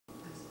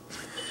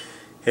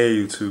Hey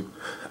YouTube,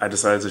 I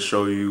decided to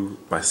show you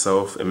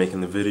myself and making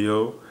the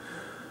video.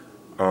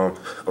 A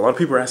lot of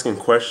people are asking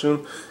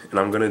questions, and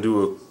I'm gonna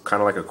do a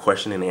kind of like a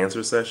question and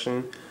answer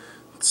session.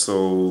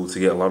 So to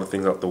get a lot of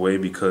things out the way,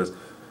 because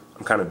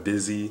I'm kind of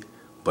busy,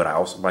 but I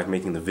also like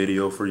making the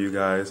video for you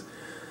guys.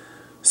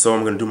 So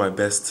I'm gonna do my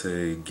best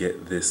to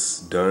get this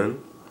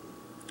done.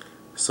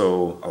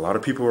 So a lot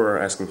of people are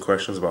asking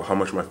questions about how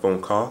much my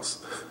phone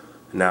costs.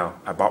 Now,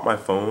 I bought my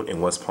phone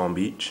in West Palm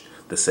Beach.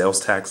 The sales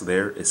tax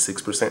there is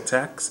 6%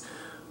 tax,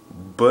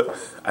 but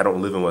I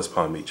don't live in West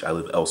Palm Beach. I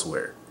live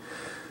elsewhere.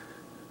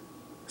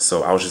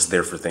 So I was just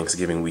there for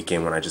Thanksgiving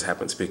weekend when I just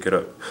happened to pick it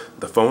up.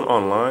 The phone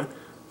online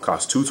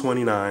costs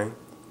 $229,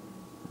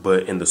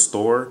 but in the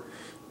store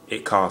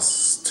it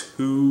costs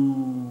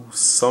 $2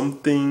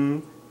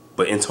 something,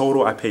 but in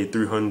total I paid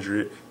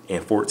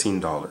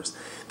 $314.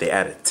 They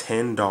add a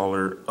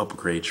 $10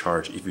 upgrade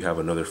charge if you have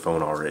another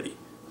phone already.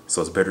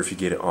 So it's better if you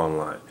get it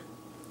online.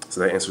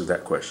 So that answers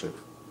that question.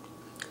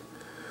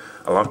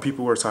 A lot of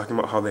people were talking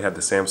about how they had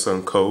the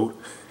Samsung code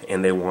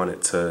and they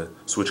wanted to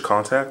switch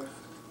contact.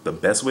 The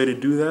best way to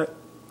do that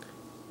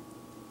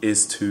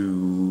is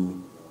to,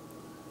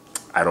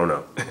 I don't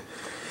know.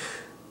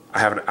 I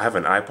have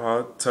an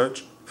iPod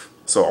Touch,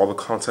 so all the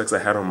contacts I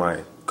had on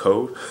my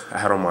code, I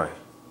had on my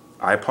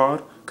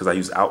iPod because I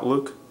use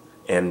Outlook,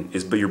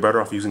 but you're better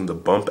off using the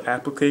Bump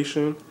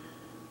application.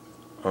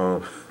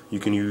 You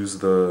can use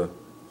the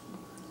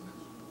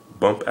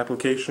Bump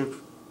application,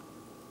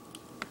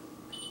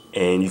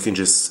 and you can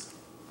just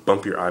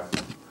bump your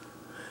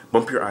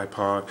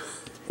iPod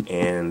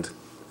and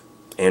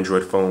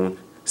Android phone,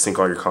 sync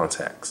all your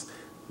contacts.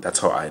 That's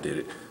how I did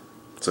it.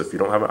 So if you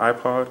don't have an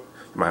iPod,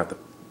 you might have to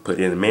put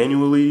it in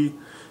manually.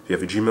 If you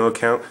have a Gmail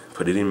account,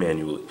 put it in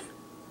manually.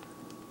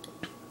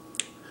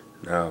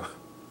 Now,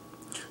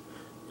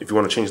 if you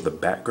want to change the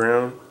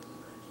background,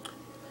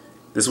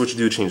 this is what you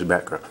do to change the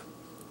background.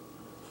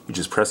 You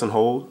just press and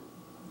hold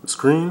the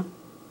screen,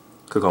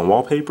 click on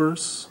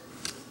Wallpapers,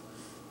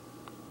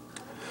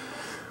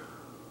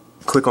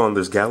 click on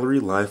this gallery,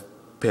 live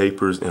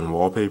papers and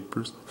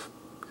wallpapers.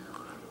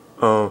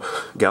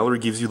 Gallery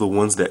gives you the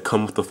ones that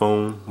come with the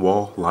phone.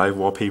 Live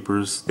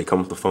wallpapers, they come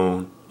with the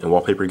phone, and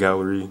wallpaper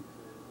gallery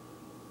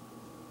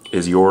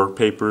is your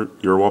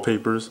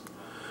wallpapers.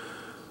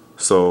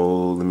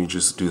 So let me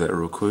just do that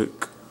real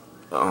quick.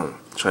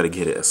 Try to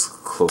get it as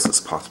close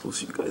as possible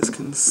so you guys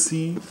can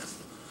see.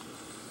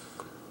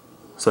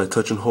 So I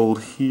touch and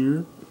hold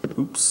here.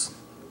 Oops.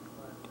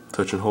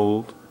 Touch and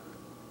hold.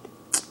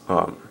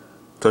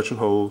 Touch and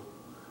hold.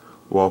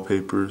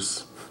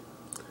 Wallpapers.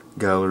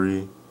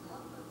 Gallery.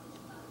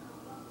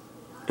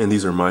 And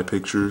these are my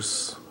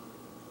pictures.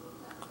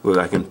 Look,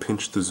 I can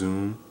pinch to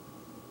zoom.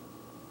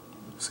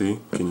 See?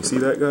 Can you see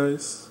that,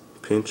 guys?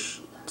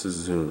 Pinch to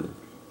zoom.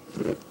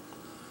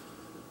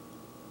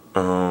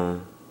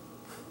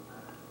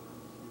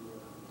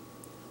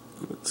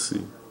 Let's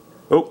see.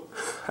 Oh,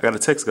 I got a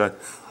text, guys.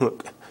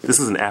 Look, this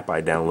is an app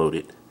I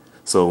downloaded.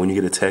 So when you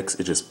get a text,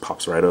 it just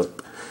pops right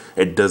up.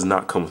 It does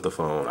not come with the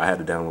phone. I had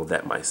to download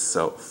that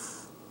myself.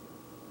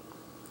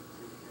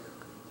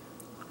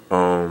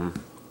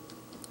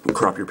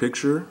 Crop your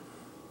picture.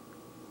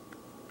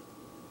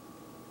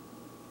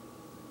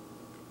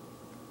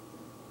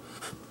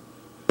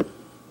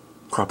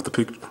 Crop the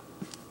picture.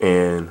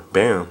 And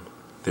bam,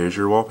 there's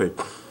your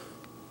wallpaper.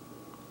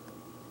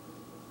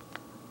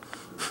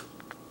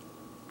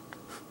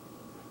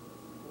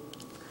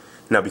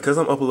 Now, because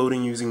I'm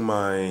uploading using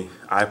my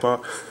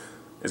iPod,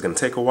 it's going to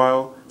take a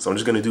while, so I'm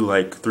just going to do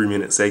like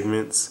 3-minute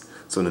segments.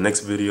 So in the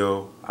next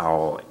video,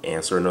 I'll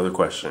answer another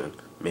question,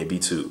 maybe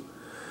 2.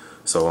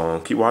 So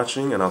keep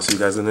watching, and I'll see you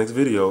guys in the next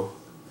video.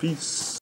 Peace.